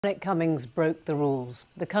Dominic Cummings broke the rules.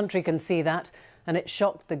 The country can see that, and it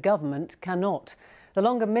shocked the government cannot. The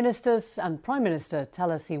longer ministers and Prime Minister tell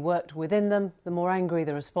us he worked within them, the more angry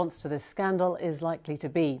the response to this scandal is likely to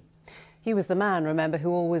be. He was the man, remember, who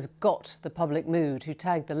always got the public mood, who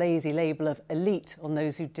tagged the lazy label of elite on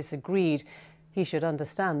those who disagreed. He should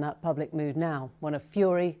understand that public mood now, one of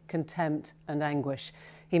fury, contempt and anguish.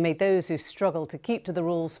 He made those who struggle to keep to the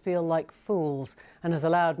rules feel like fools and has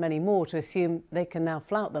allowed many more to assume they can now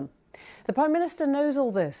flout them. The Prime Minister knows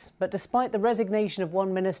all this, but despite the resignation of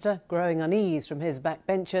one minister, growing unease from his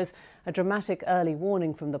backbenchers, a dramatic early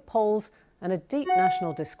warning from the polls and a deep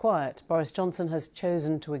national disquiet, Boris Johnson has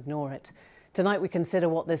chosen to ignore it. Tonight we consider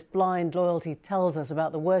what this blind loyalty tells us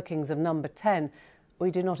about the workings of Number 10.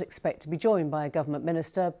 We do not expect to be joined by a government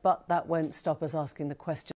minister, but that won't stop us asking the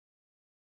question.